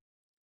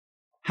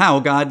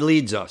How God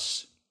leads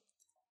us.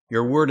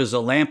 Your word is a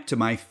lamp to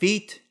my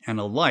feet and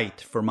a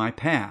light for my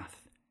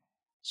path.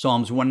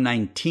 Psalms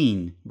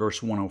 119,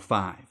 verse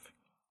 105.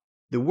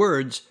 The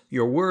words,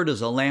 your word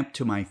is a lamp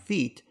to my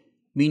feet,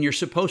 mean you're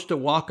supposed to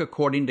walk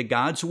according to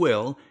God's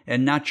will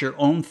and not your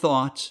own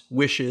thoughts,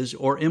 wishes,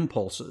 or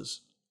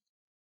impulses.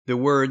 The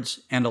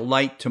words, and a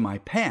light to my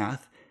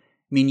path,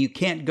 mean you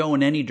can't go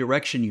in any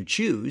direction you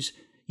choose.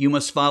 You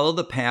must follow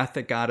the path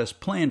that God has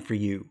planned for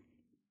you.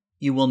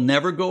 You will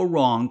never go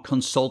wrong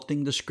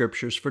consulting the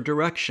Scriptures for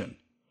direction,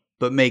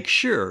 but make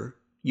sure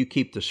you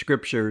keep the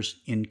Scriptures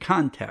in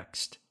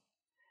context.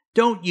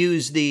 Don't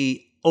use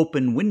the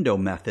open window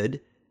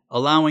method,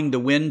 allowing the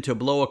wind to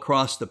blow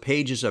across the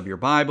pages of your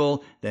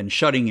Bible, then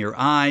shutting your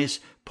eyes,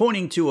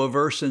 pointing to a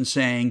verse and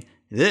saying,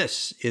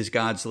 "This is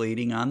God's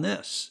leading on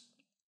this."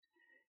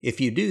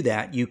 If you do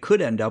that, you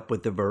could end up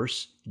with the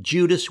verse,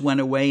 "Judas went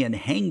away and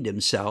hanged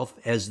himself,"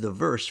 as the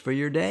verse for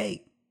your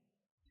day.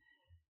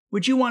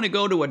 Would you want to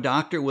go to a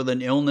doctor with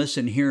an illness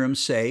and hear him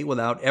say,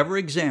 without ever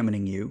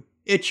examining you,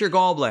 "It's your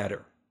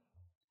gallbladder"?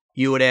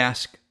 You would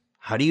ask,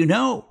 "How do you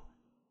know?"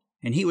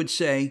 And he would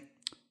say,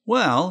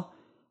 "Well,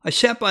 I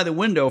sat by the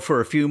window for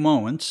a few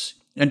moments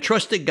and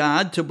trusted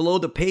God to blow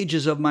the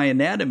pages of my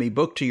anatomy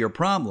book to your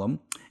problem,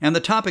 and the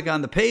topic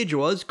on the page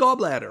was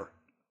gallbladder."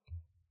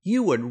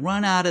 You would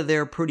run out of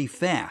there pretty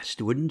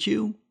fast, wouldn't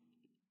you?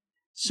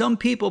 Some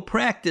people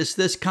practice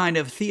this kind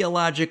of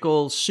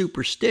theological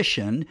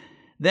superstition,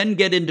 then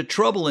get into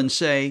trouble and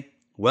say,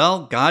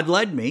 "Well, God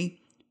led me,"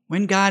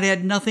 when God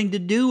had nothing to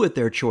do with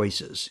their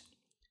choices.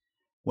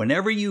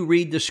 Whenever you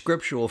read the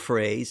scriptural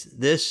phrase,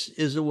 "This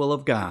is the will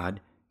of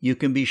God," you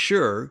can be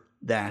sure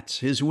that's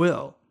His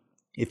will.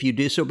 If you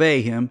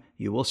disobey Him,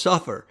 you will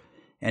suffer.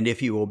 And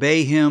if you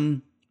obey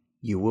Him,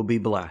 you will be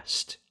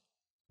blessed.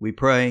 We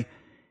pray,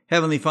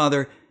 Heavenly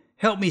Father,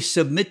 help me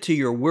submit to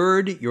your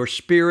word, your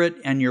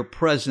spirit, and your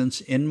presence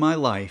in my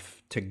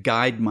life to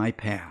guide my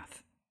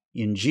path.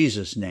 In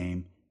Jesus'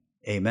 name,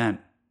 amen.